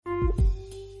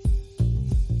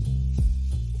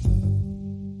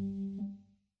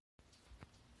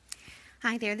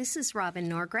Hi there, this is Robin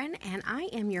Norgren, and I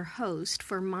am your host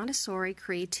for Montessori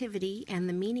Creativity and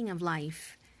the Meaning of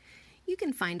Life. You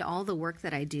can find all the work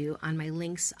that I do on my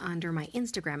links under my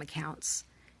Instagram accounts.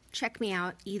 Check me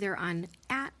out either on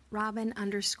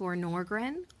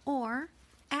 @Robin_Norgren or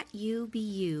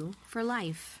 @UBU for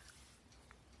Life.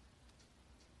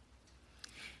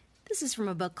 This is from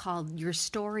a book called Your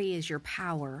Story is Your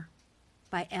Power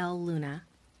by Elle Luna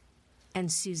and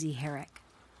Susie Herrick.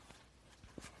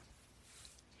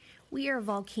 We are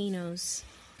volcanoes.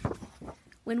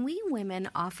 When we women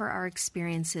offer our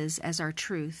experiences as our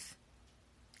truth,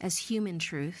 as human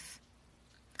truth,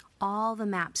 all the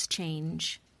maps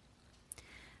change.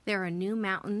 There are new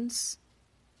mountains.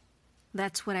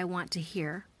 That's what I want to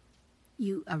hear.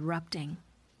 You erupting.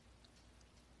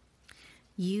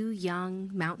 You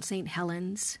young Mount St.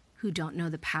 Helens who don't know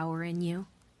the power in you,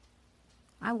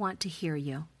 I want to hear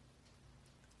you.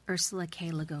 Ursula K.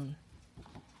 Le Guin.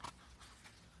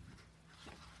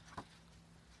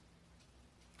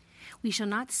 We shall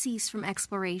not cease from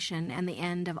exploration, and the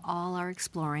end of all our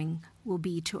exploring will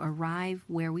be to arrive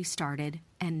where we started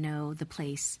and know the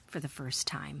place for the first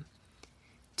time.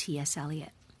 T.S.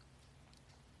 Eliot.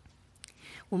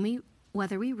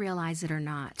 Whether we realize it or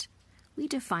not, we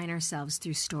define ourselves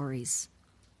through stories.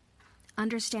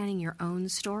 Understanding your own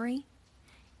story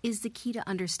is the key to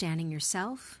understanding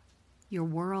yourself, your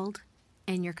world,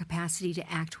 and your capacity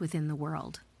to act within the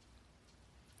world.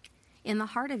 In the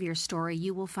heart of your story,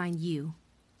 you will find you,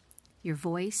 your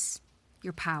voice,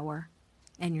 your power,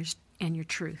 and your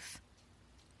truth.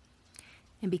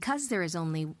 And because there is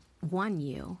only one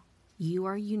you, you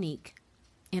are unique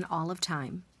in all of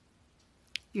time.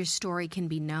 Your story can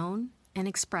be known and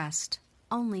expressed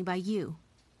only by you.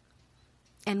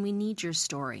 And we need your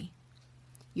story,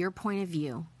 your point of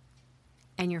view,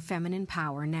 and your feminine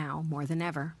power now more than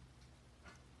ever.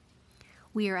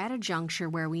 We are at a juncture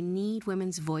where we need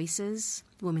women's voices,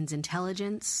 women's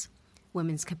intelligence,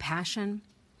 women's compassion,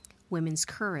 women's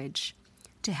courage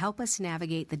to help us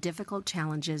navigate the difficult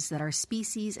challenges that our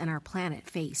species and our planet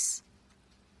face.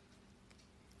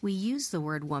 We use the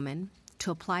word woman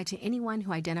to apply to anyone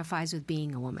who identifies with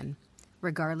being a woman,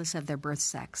 regardless of their birth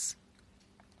sex.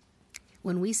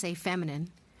 When we say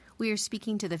feminine, we are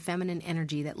speaking to the feminine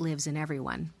energy that lives in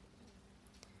everyone.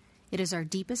 It is our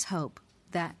deepest hope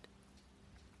that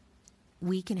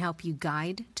we can help you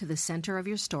guide to the center of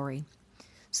your story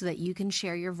so that you can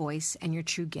share your voice and your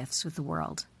true gifts with the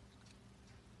world.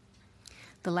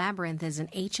 The labyrinth is an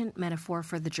ancient metaphor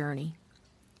for the journey,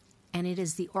 and it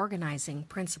is the organizing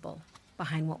principle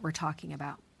behind what we're talking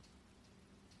about.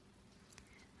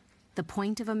 The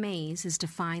point of a maze is to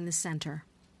find the center.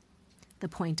 The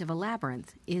point of a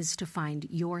labyrinth is to find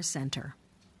your center.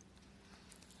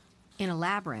 In a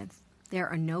labyrinth, there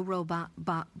are no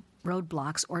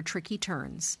roadblocks or tricky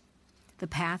turns. The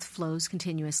path flows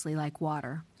continuously like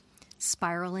water,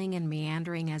 spiraling and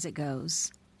meandering as it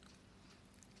goes.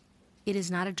 It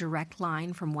is not a direct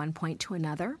line from one point to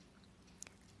another,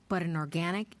 but an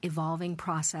organic, evolving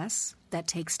process that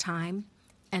takes time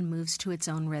and moves to its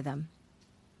own rhythm.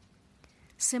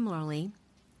 Similarly,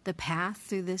 the path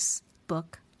through this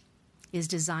book is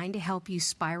designed to help you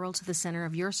spiral to the center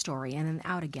of your story and then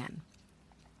out again,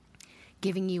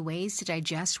 giving you ways to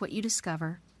digest what you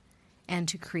discover and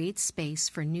to create space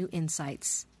for new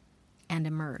insights and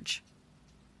emerge.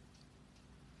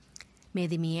 May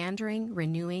the meandering,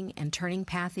 renewing, and turning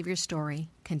path of your story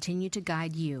continue to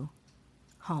guide you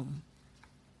home.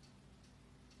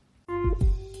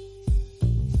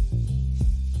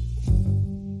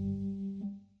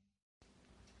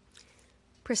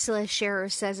 Priscilla Scherer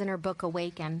says in her book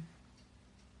Awaken,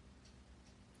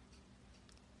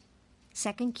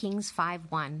 2 Kings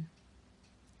 5:1,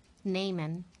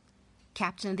 Naaman,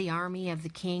 captain of the army of the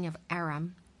king of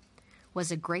Aram,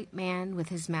 was a great man with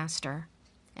his master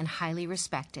and highly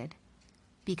respected,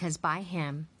 because by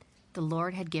him the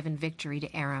Lord had given victory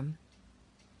to Aram.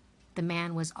 The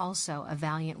man was also a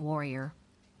valiant warrior,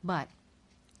 but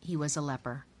he was a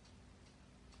leper.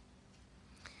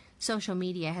 Social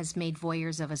media has made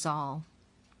voyeurs of us all.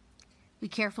 We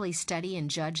carefully study and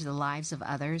judge the lives of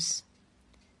others,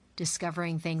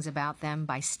 discovering things about them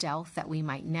by stealth that we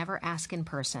might never ask in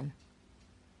person.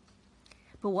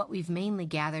 But what we've mainly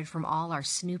gathered from all our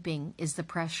snooping is the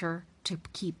pressure to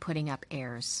keep putting up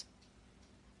airs.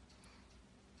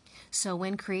 So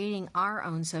when creating our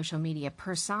own social media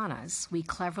personas, we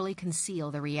cleverly conceal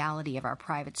the reality of our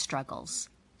private struggles,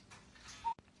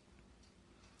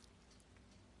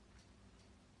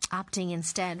 opting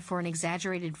instead for an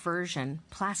exaggerated version,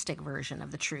 plastic version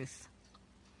of the truth.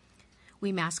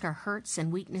 We mask our hurts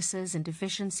and weaknesses and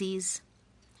deficiencies,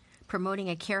 promoting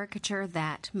a caricature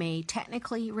that may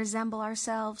technically resemble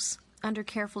ourselves under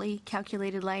carefully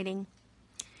calculated lighting,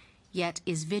 yet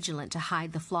is vigilant to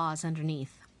hide the flaws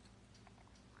underneath.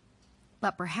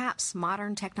 But perhaps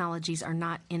modern technologies are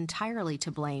not entirely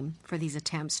to blame for these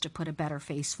attempts to put a better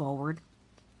face forward.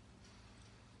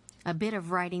 A bit of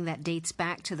writing that dates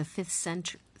back to the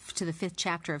fifth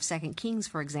chapter of 2 Kings,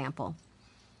 for example,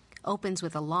 opens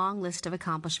with a long list of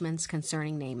accomplishments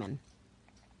concerning Naaman.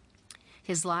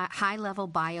 His high-level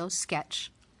bio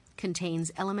sketch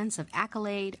contains elements of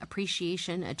accolade,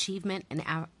 appreciation, achievement,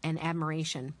 and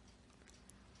admiration.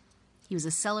 He was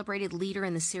a celebrated leader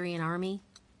in the Syrian army.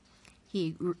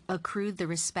 He accrued the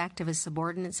respect of his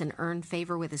subordinates and earned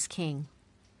favor with his king.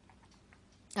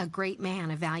 A great man,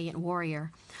 a valiant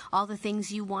warrior, all the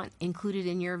things you want included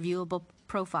in your viewable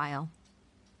profile.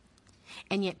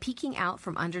 And yet peeking out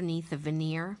from underneath the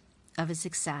veneer of his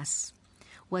success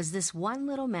was this one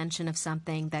little mention of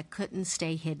something that couldn't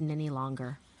stay hidden any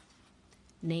longer.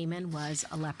 Naaman was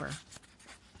a leper.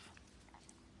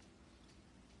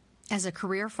 As a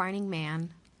career-finding man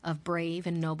of brave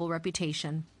and noble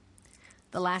reputation,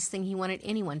 the last thing he wanted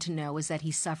anyone to know was that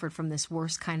he suffered from this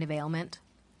worst kind of ailment,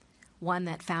 one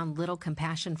that found little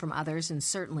compassion from others and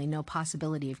certainly no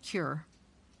possibility of cure.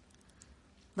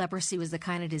 Leprosy was the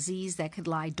kind of disease that could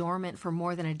lie dormant for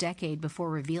more than a decade before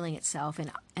revealing itself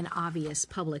in an obvious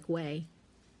public way.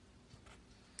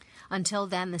 Until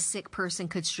then, the sick person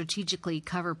could strategically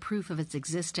cover proof of its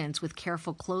existence with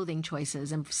careful clothing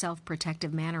choices and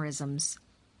self-protective mannerisms.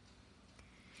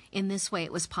 In this way,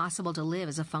 it was possible to live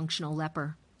as a functional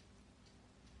leper.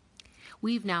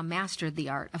 We've now mastered the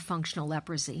art of functional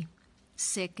leprosy,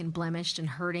 sick and blemished and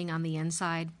hurting on the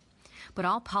inside, but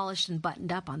all polished and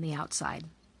buttoned up on the outside.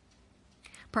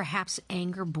 Perhaps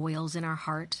anger boils in our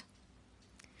heart.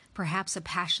 Perhaps a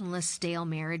passionless, stale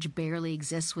marriage barely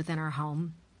exists within our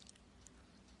home.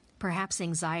 Perhaps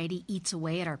anxiety eats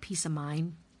away at our peace of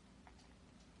mind.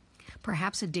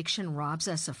 Perhaps addiction robs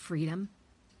us of freedom.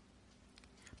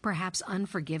 Perhaps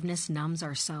unforgiveness numbs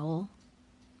our soul.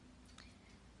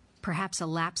 Perhaps a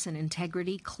lapse in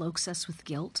integrity cloaks us with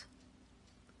guilt.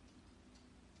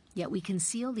 Yet we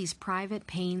conceal these private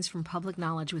pains from public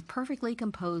knowledge with perfectly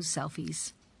composed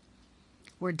selfies.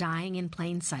 We're dying in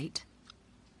plain sight.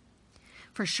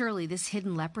 For surely this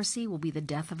hidden leprosy will be the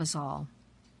death of us all,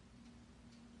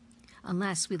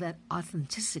 unless we let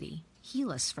authenticity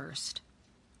heal us first.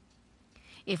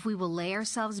 If we will lay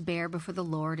ourselves bare before the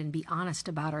Lord and be honest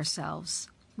about ourselves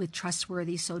with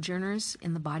trustworthy sojourners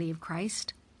in the body of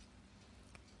Christ,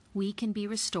 we can be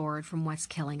restored from what's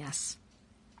killing us.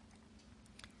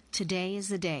 Today is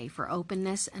the day for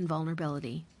openness and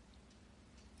vulnerability,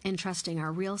 entrusting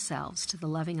our real selves to the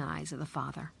loving eyes of the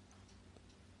Father.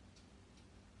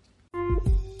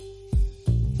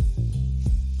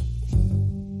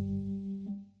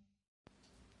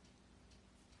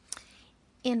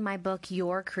 In my book,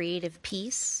 Your Creative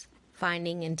Peace,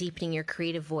 Finding and Deepening Your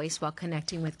Creative Voice While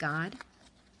Connecting with God,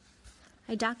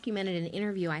 I documented an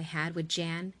interview I had with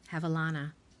Jan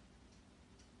Havillana.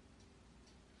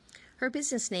 Her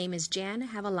business name is Jan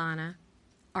Havillana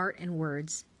Art and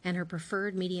Words, and her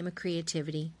preferred medium of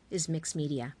creativity is mixed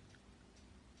media.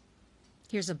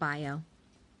 Here's a bio.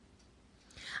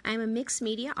 I am a mixed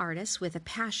media artist with a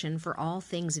passion for all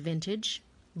things vintage,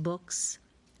 books,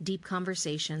 deep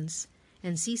conversations,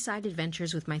 and seaside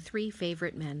adventures with my 3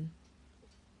 favorite men.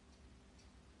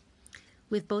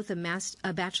 With both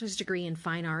a bachelor's degree in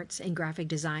fine arts and graphic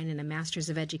design and a master's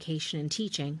of education in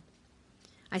teaching,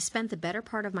 I spent the better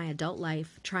part of my adult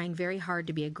life trying very hard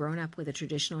to be a grown-up with a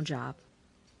traditional job.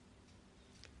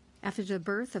 After the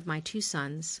birth of my 2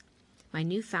 sons, my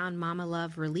newfound mama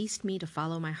love released me to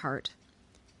follow my heart,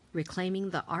 reclaiming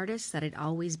the artist that I'd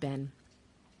always been.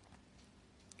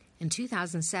 In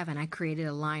 2007, I created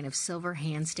a line of silver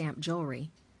hand-stamped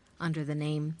jewelry under the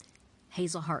name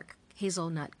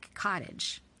Hazelnut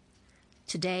Cottage.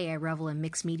 Today, I revel in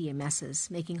mixed media messes,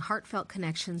 making heartfelt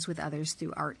connections with others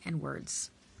through art and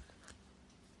words.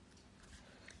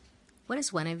 What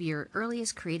is one of your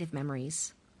earliest creative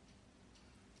memories?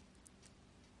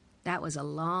 That was a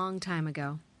long time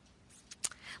ago.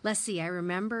 Let's see, I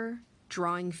remember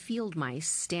drawing field mice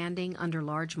standing under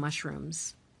large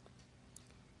mushrooms.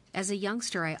 As a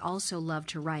youngster, I also loved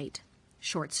to write.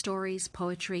 Short stories,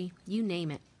 poetry, you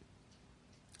name it.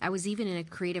 I was even in a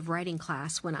creative writing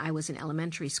class when I was in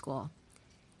elementary school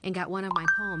and got one of my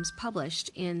poems published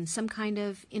in some kind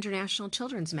of international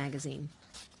children's magazine.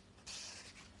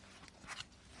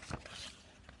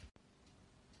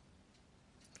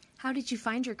 How did you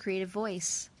find your creative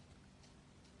voice?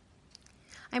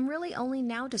 I'm really only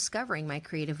now discovering my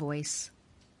creative voice.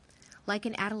 Like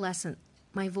an adolescent,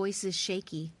 my voice is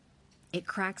shaky. It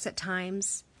cracks at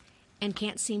times and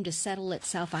can't seem to settle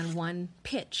itself on one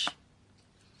pitch.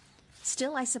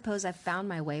 Still, I suppose I've found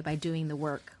my way by doing the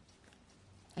work.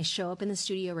 I show up in the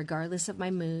studio regardless of my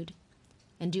mood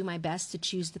and do my best to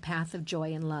choose the path of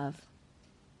joy and love.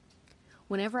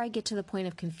 Whenever I get to the point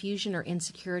of confusion or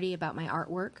insecurity about my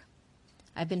artwork,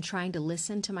 I've been trying to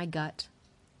listen to my gut,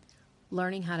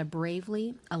 learning how to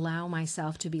bravely allow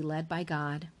myself to be led by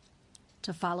God,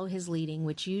 to follow His leading,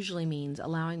 which usually means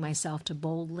allowing myself to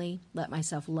boldly let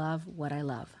myself love what I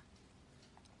love.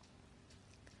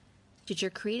 Did your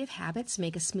creative habits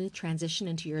make a smooth transition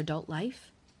into your adult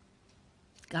life?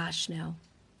 Gosh, no.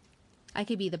 I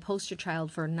could be the poster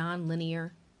child for a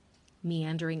non-linear,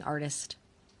 meandering artist.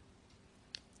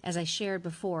 As I shared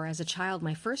before, as a child,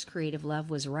 my first creative love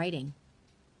was writing.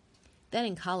 Then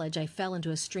in college, I fell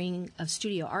into a string of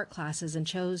studio art classes and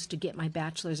chose to get my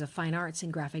Bachelor's of Fine Arts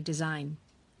in graphic design.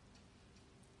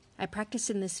 I practiced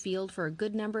in this field for a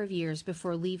good number of years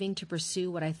before leaving to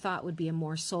pursue what I thought would be a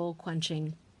more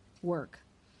soul-quenching work,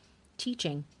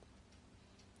 teaching.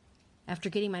 After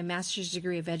getting my master's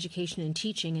degree of education in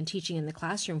teaching and teaching in the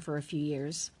classroom for a few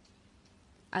years,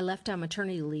 I left on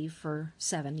maternity leave for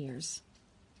 7 years.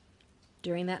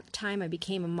 During that time, I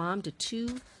became a mom to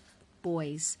 2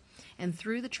 boys, and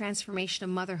through the transformation of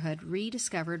motherhood,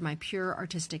 rediscovered my pure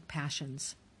artistic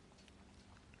passions.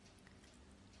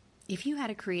 If you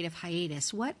had a creative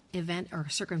hiatus, what event or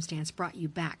circumstance brought you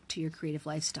back to your creative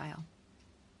lifestyle?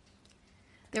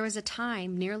 There was a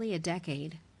time, nearly a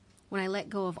decade, when I let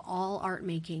go of all art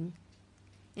making,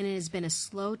 and it has been a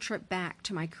slow trip back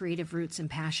to my creative roots and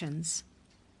passions.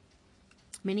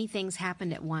 Many things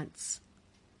happened at once.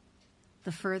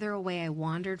 The further away I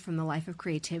wandered from the life of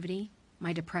creativity,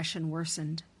 my depression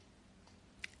worsened.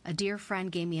 A dear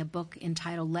friend gave me a book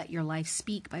entitled Let Your Life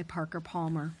Speak by Parker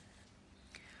Palmer.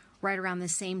 Right around the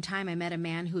same time, I met a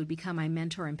man who would become my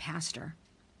mentor and pastor.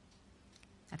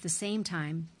 At the same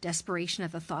time, desperation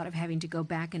at the thought of having to go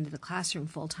back into the classroom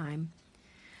full-time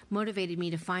motivated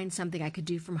me to find something I could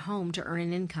do from home to earn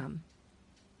an income.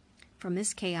 From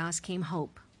this chaos came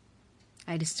hope.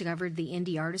 I discovered the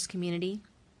indie artist community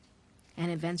and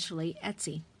eventually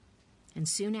Etsy. And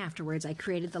soon afterwards, I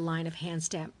created the line of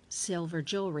hand-stamped silver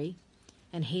jewelry,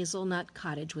 and Hazelnut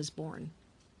Cottage was born.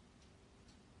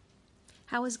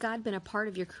 How has God been a part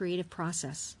of your creative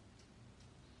process?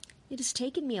 It has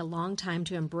taken me a long time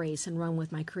to embrace and run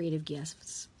with my creative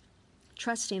gifts,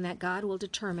 trusting that God will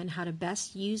determine how to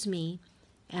best use me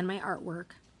and my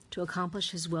artwork to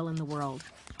accomplish His will in the world.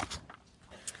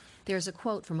 There's a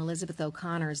quote from Elizabeth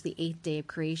O'Connor's The Eighth Day of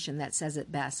Creation that says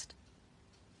it best.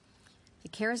 A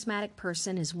charismatic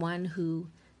person is one who,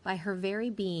 by her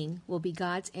very being, will be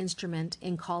God's instrument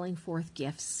in calling forth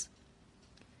gifts.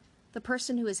 The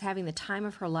person who is having the time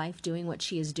of her life doing what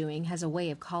she is doing has a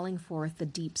way of calling forth the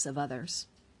deeps of others.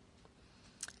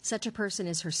 Such a person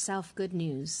is herself good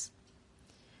news.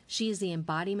 She is the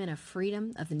embodiment of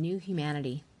freedom of the new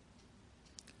humanity.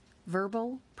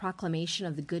 Verbal proclamation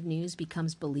of the good news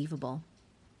becomes believable.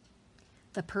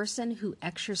 The person who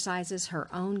exercises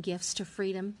her own gifts to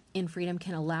freedom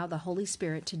can allow the Holy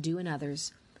Spirit to do in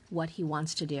others what He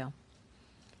wants to do.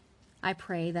 I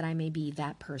pray that I may be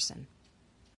that person.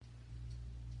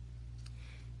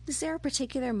 Is there a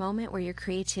particular moment where your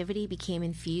creativity became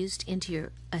infused into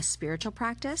a spiritual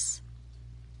practice?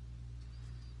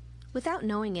 Without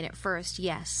knowing it at first,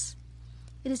 yes,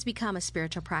 it has become a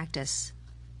spiritual practice.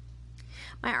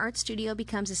 My art studio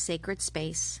becomes a sacred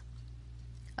space,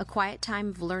 a quiet time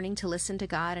of learning to listen to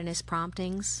God and His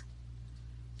promptings,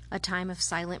 a time of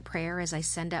silent prayer as I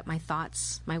send up my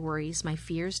thoughts, my worries, my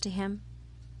fears to Him.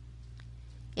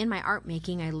 In my art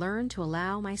making, I learn to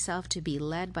allow myself to be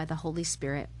led by the Holy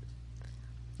Spirit,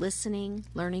 listening,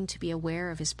 learning to be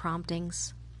aware of His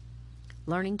promptings,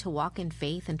 learning to walk in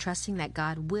faith and trusting that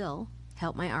God will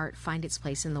help my art find its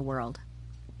place in the world.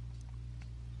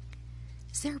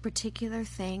 Is there a particular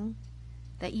thing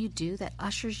that you do that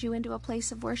ushers you into a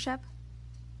place of worship?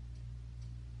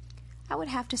 I would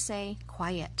have to say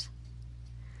quiet.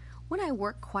 When I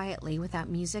work quietly without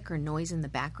music or noise in the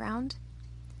background,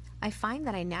 I find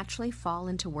that I naturally fall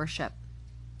into worship,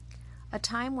 a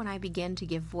time when I begin to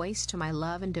give voice to my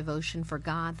love and devotion for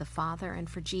God the Father and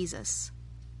for Jesus.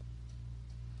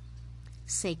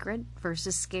 Sacred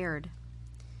versus scared.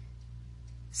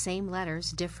 Same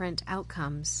letters, different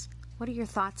outcomes. What are your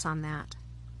thoughts on that?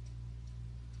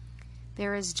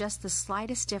 There is just the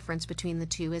slightest difference between the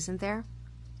two, isn't there?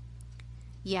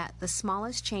 Yet, the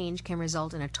smallest change can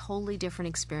result in a totally different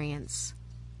experience.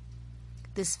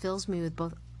 This fills me with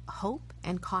both hope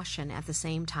and caution at the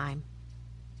same time.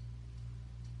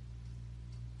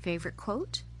 Favorite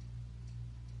quote?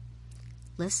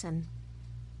 Listen,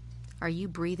 are you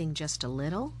breathing just a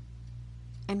little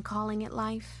and calling it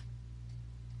life?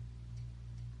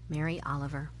 Mary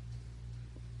Oliver.